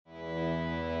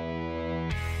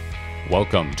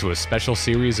Welcome to a special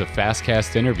series of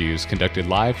FastCast interviews conducted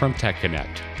live from Tech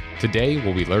Connect. Today,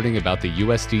 we'll be learning about the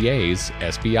USDA's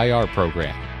SBIR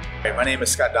program. Hey, my name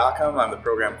is Scott Dockum. I'm the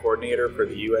program coordinator for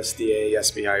the USDA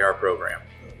SBIR program.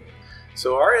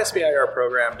 So our SBIR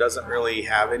program doesn't really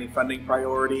have any funding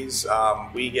priorities.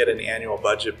 We get an annual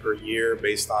budget per year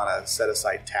based on a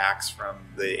set-aside tax from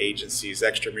the agency's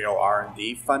extramural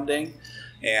R&D funding.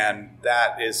 And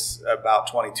that is about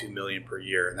 $22 million per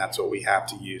year, and that's what we have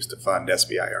to use to fund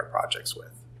SBIR projects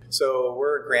with. So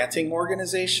we're a granting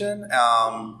organization,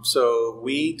 so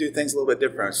we do things a little bit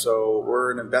different. So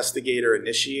we're an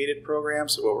investigator-initiated program,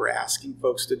 so what we're asking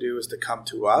folks to do is to come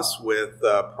to us with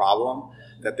a problem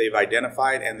that they've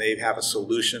identified, and they have a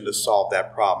solution to solve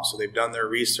that problem. So they've done their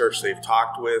research, they've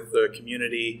talked with the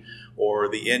community or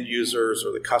the end users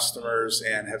or the customers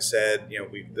and have said,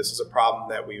 this is a problem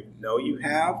that we know you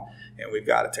have, and we've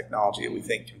got a technology that we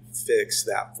think can fix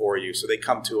that for you. So they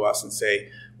come to us and say,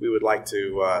 we would like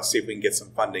to see if we can get some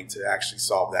funding to actually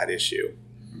solve that issue.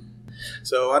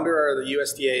 So under the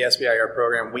USDA SBIR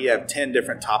program, we have 10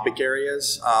 different topic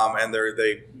areas, and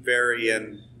they vary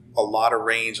in a lot of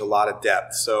range, a lot of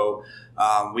depth. So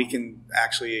we can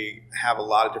actually have a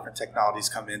lot of different technologies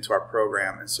come into our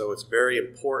program. And so it's very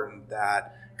important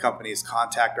that companies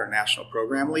contact our national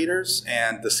program leaders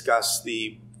and discuss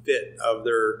the fit of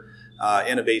their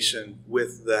innovation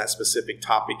with that specific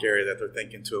topic area that they're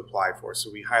thinking to apply for. So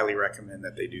we highly recommend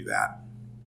that they do that.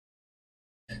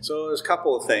 So there's a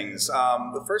couple of things.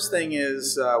 The first thing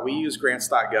is we use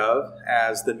grants.gov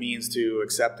as the means to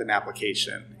accept an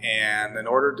application. And in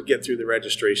order to get through the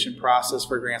registration process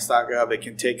for grants.gov, it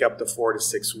can take up to 4 to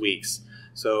 6 weeks.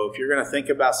 So if you're going to think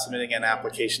about submitting an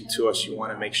application to us, you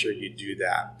want to make sure you do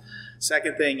that.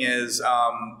 Second thing is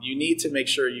you need to make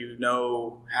sure you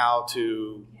know how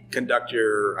to conduct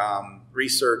your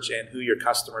research and who your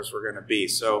customers were going to be.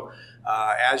 So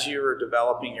as you're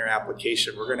developing your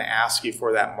application, we're going to ask you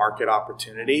for that market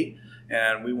opportunity,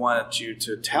 and we want you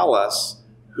to tell us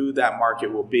who that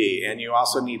market will be. And you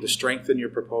also need to strengthen your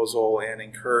proposal and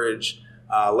encourage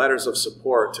letters of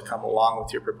support to come along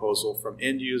with your proposal from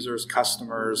end users,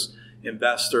 customers,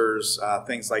 investors,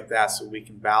 things like that, so we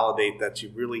can validate that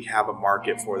you really have a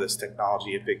market for this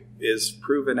technology if it is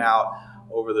proven out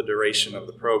over the duration of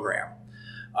the program.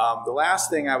 The last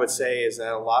thing I would say is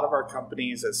that a lot of our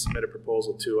companies that submit a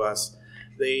proposal to us,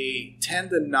 they tend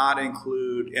to not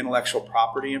include intellectual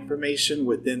property information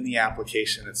within the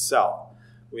application itself.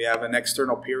 We have an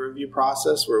external peer review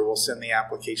process where we'll send the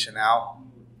application out,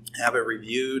 have it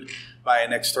reviewed by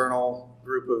an external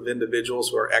group of individuals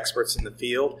who are experts in the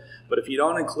field. But if you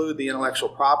don't include the intellectual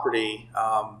property,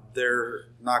 they're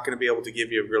not going to be able to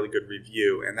give you a really good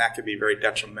review, and that could be very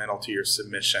detrimental to your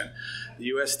submission. The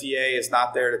USDA is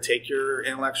not there to take your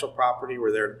intellectual property.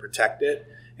 We're there to protect it,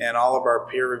 and all of our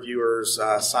peer reviewers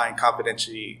sign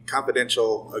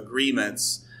confidential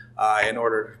agreements in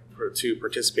order to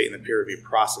participate in the peer review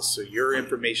process. So your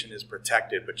information is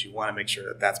protected, but you want to make sure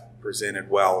that that's presented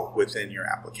well within your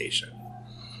application.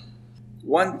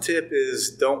 One tip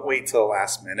is don't wait till the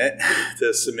last minute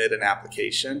to submit an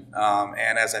application.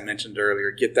 And as I mentioned earlier,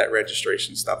 get that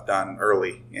registration stuff done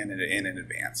early and in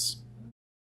advance.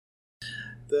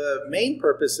 The main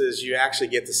purpose is you actually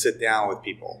get to sit down with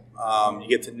people. You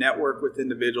get to network with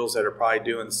individuals that are probably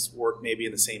doing work maybe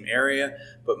in the same area,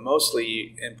 but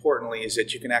mostly importantly is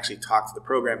that you can actually talk to the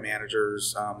program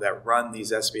managers that run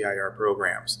these SBIR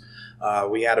programs.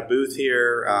 We had a booth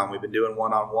here. We've been doing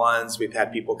one-on-ones. We've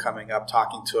had people coming up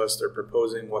talking to us. They're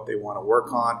proposing what they want to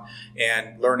work on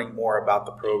and learning more about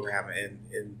the program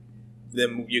and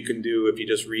than you can do if you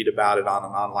just read about it on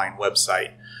an online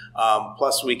website.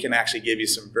 Plus, we can actually give you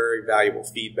some very valuable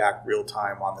feedback real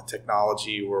time on the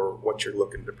technology or what you're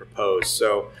looking to propose.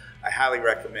 So I highly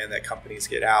recommend that companies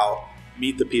get out,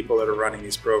 meet the people that are running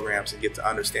these programs, and get to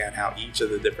understand how each of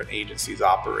the different agencies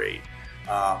operate.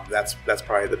 That's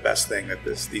probably the best thing that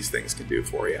these things can do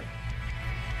for you.